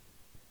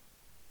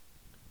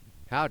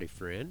Howdy,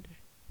 friend.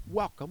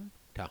 Welcome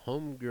to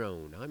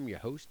Homegrown. I'm your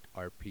host,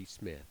 R.P.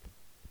 Smith.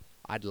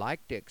 I'd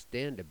like to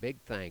extend a big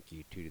thank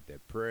you to the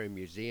Prairie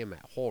Museum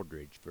at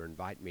Holdridge for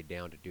inviting me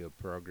down to do a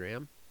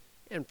program,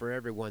 and for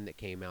everyone that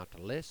came out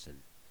to listen.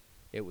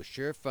 It was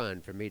sure fun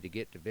for me to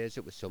get to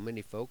visit with so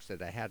many folks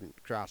that I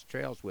hadn't crossed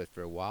trails with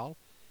for a while,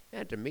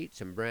 and to meet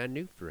some brand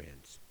new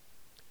friends.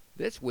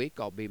 This week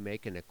I'll be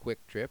making a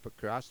quick trip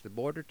across the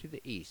border to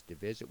the east to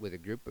visit with a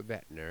group of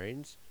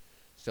veterinarians.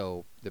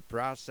 So the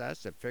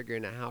process of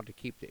figuring out how to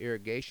keep the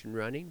irrigation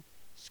running,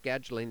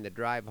 scheduling the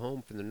drive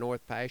home from the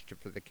north pasture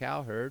for the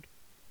cow herd,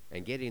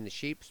 and getting the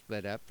sheep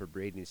split up for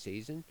breeding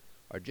season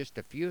are just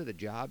a few of the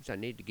jobs I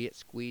need to get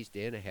squeezed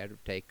in ahead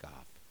of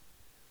takeoff.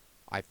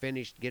 I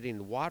finished getting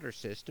the water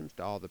systems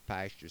to all the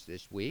pastures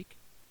this week,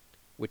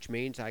 which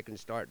means I can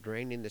start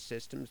draining the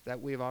systems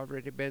that we've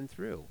already been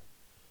through.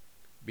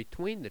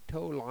 Between the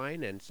tow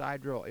line and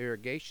side row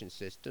irrigation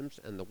systems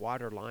and the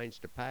water lines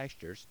to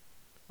pastures,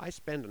 I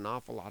spend an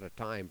awful lot of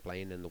time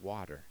playing in the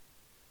water.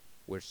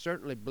 We're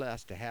certainly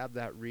blessed to have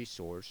that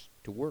resource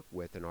to work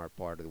with in our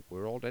part of the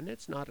world, and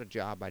it's not a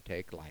job I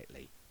take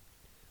lightly.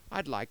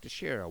 I'd like to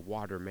share a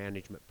water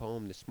management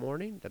poem this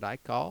morning that I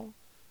call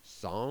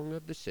Song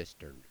of the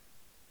Cistern.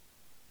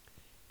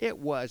 It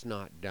was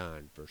not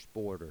done for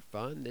sport or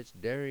fun, this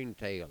daring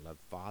tale of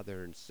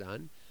father and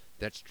son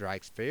that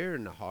strikes fear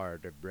in the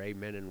heart of brave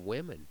men and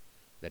women,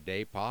 the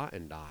day Pa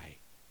and I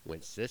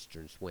went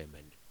cistern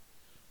swimming.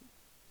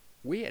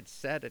 We had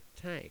set a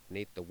tank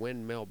 'neath the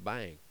windmill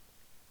bank.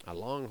 A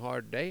long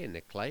hard day and the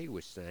clay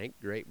was sank.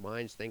 Great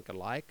minds think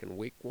alike and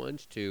weak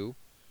ones too.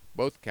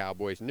 Both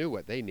cowboys knew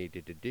what they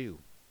needed to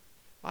do.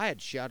 I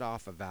had shut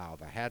off a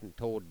valve. I hadn't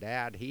told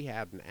Dad, he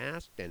hadn't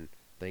asked, and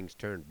things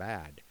turned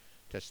bad.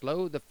 To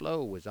slow the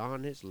flow was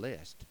on his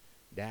list.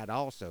 Dad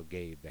also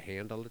gave the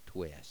handle a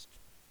twist.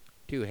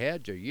 Two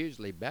heads are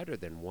usually better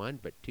than one,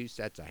 but two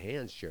sets of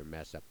hands sure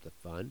mess up the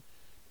fun.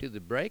 To the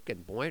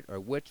breaking point our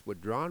wits were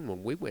drawn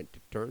when we went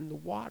to turn the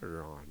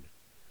water on.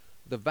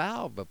 The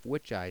valve of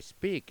which I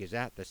speak is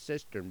at the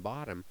cistern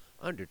bottom,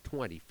 under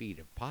 20 feet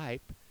of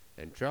pipe,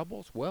 and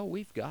troubles, well,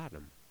 we've got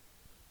 'em.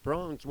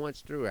 Prongs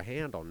once through a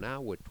handle,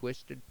 now we're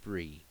twisted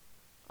free.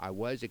 I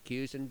was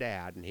accusing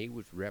Dad, and he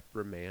was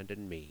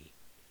reprimanding me.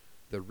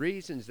 The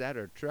reasons that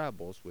our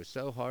troubles was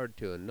so hard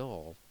to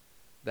annul,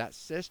 that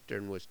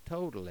cistern was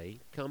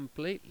totally,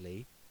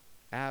 completely,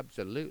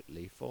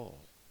 absolutely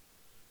full.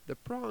 The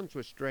prongs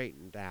were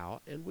straightened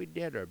out, and we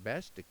did our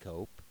best to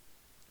cope,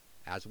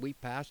 as we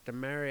passed a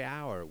merry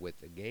hour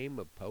with a game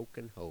of poke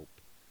and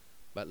hope.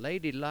 But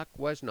Lady Luck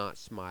was not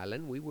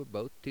smiling, we were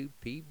both too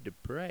peeved to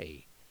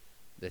pray.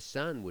 The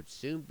sun would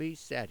soon be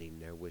setting,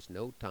 there was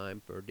no time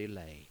for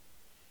delay.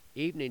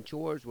 Evening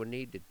chores were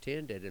needed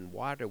tended, and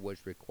water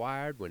was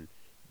required when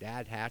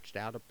Dad hatched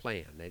out a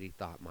plan that he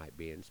thought might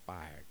be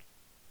inspired.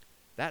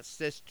 That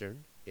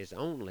cistern is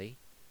only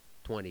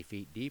 20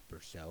 feet deep or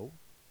so.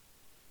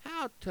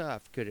 How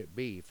tough could it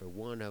be for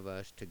one of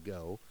us to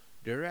go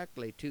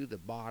directly to the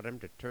bottom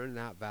to turn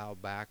that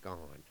valve back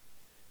on?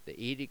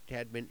 The edict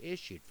had been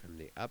issued from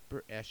the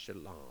upper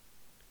echelon.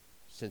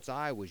 Since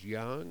I was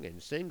young and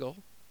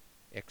single,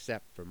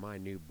 except for my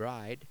new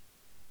bride,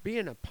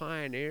 being a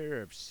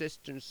pioneer of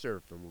cistern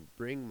surfing would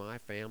bring my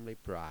family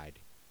pride.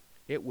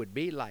 It would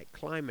be like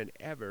climbing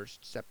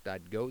Everest, except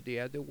I'd go the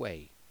other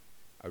way.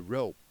 A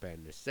rope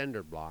and a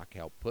cinder block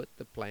helped put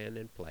the plan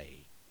in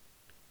play.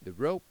 The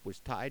rope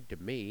was tied to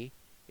me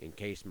in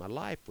case my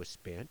life was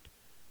spent.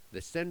 The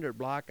cinder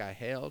block I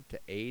held to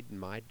aid in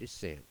my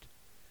descent.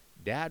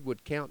 Dad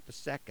would count the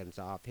seconds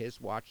off his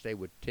watch, they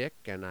would tick,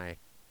 and I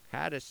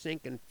had a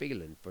sinking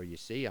feeling, for you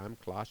see I'm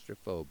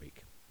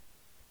claustrophobic.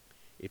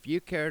 If you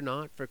care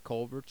not for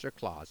culverts or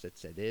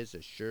closets, it is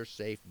a sure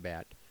safe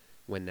bet.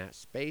 When that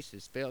space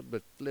is filled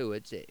with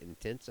fluids, it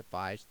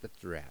intensifies the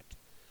threat.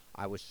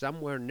 I was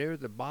somewhere near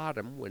the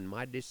bottom when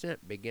my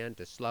descent began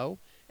to slow,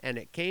 and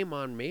it came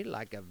on me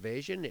like a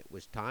vision. It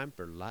was time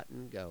for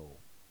letting go.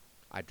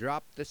 I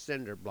dropped the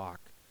cinder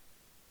block,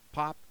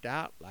 popped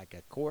out like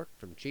a cork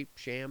from cheap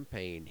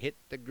champagne, hit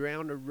the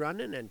ground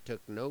a-running, and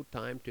took no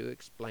time to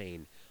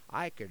explain.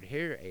 I could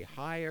hear a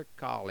higher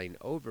calling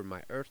over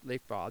my earthly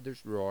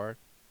father's roar.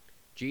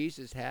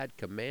 Jesus had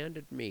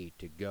commanded me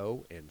to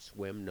go and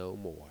swim no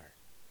more.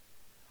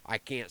 I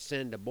can't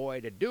send a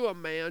boy to do a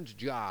man's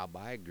job,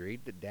 I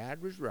agreed that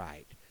Dad was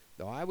right.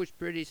 Though I was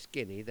pretty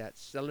skinny, that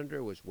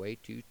cylinder was way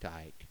too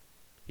tight.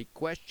 He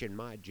questioned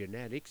my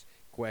genetics,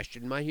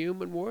 questioned my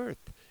human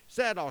worth,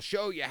 said, I'll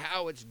show you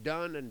how it's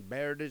done, and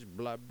bared his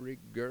blubbery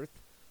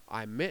girth.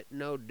 I meant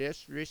no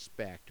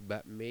disrespect,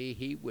 but me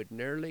he would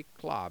nearly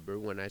clobber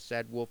when I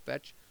said we'll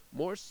fetch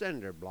more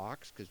cinder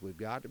blocks, 'cause we've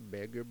got a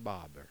bigger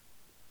bobber.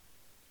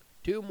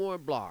 2 more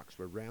blocks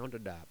were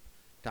rounded up,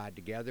 tied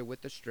together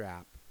with a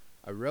strap,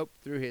 a rope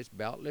through his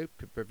belt loop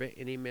to prevent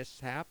any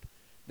mishap.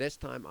 This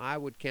time I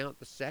would count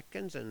the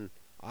seconds, and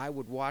I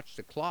would watch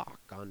the clock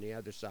on the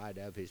other side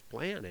of his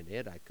plan, and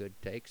it I could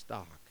take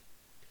stock.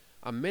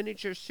 A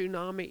miniature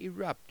tsunami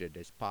erupted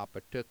as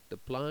Papa took the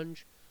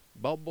plunge.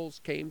 Bubbles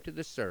came to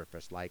the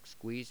surface like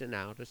squeezing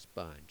out a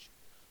sponge.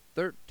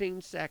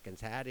 13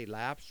 seconds had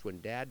elapsed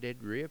when Dad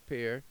did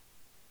reappear.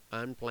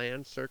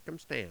 Unplanned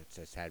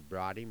circumstances had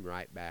brought him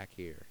right back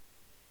here.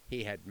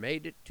 He had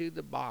made it to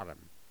the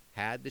bottom,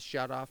 had the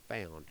shutoff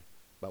found,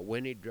 but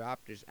when he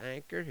dropped his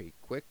anchor he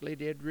quickly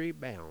did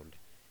rebound,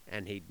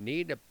 and he'd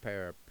need a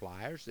pair of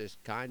pliers, this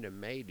kind of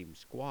made him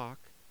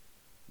squawk.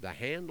 The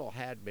handle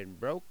had been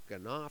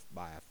broken off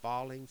by a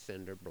falling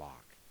cinder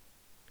block.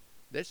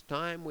 This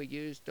time we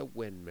used a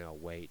windmill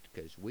weight,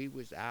 'cause we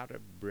was out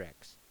of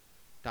bricks.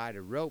 Tied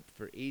a rope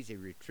for easy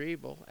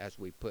retrieval as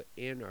we put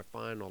in our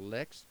final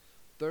licks.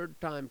 Third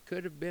time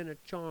could have been a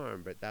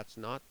charm, but that's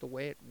not the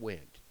way it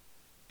went.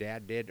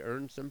 Dad did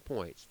earn some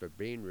points for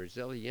being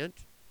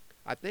resilient.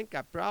 I think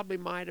I probably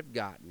might have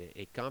gotten it,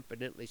 he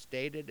confidently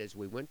stated as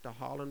we went to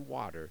hauling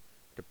water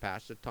to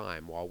pass the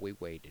time while we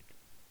waited.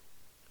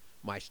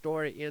 My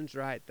story ends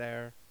right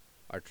there.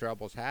 Our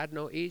troubles had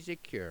no easy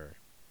cure,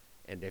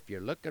 and if you're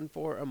looking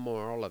for a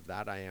moral of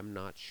that I am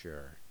not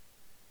sure.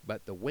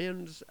 But the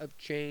winds of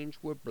change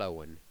were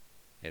blowin',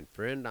 and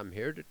friend, I'm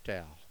here to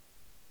tell,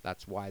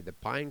 that's why the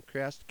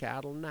Pinecrest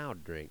cattle now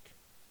drink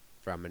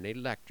from an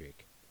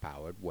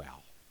electric-powered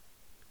well.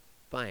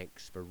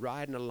 Thanks for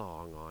riding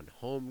along on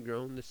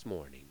Homegrown this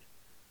morning.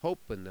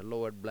 Hoping the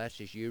Lord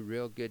blesses you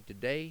real good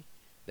today,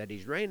 that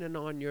He's raining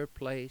on your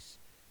place,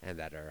 and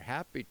that our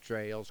happy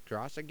trails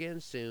cross again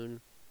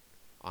soon.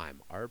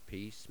 I'm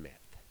R.P.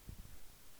 Smith.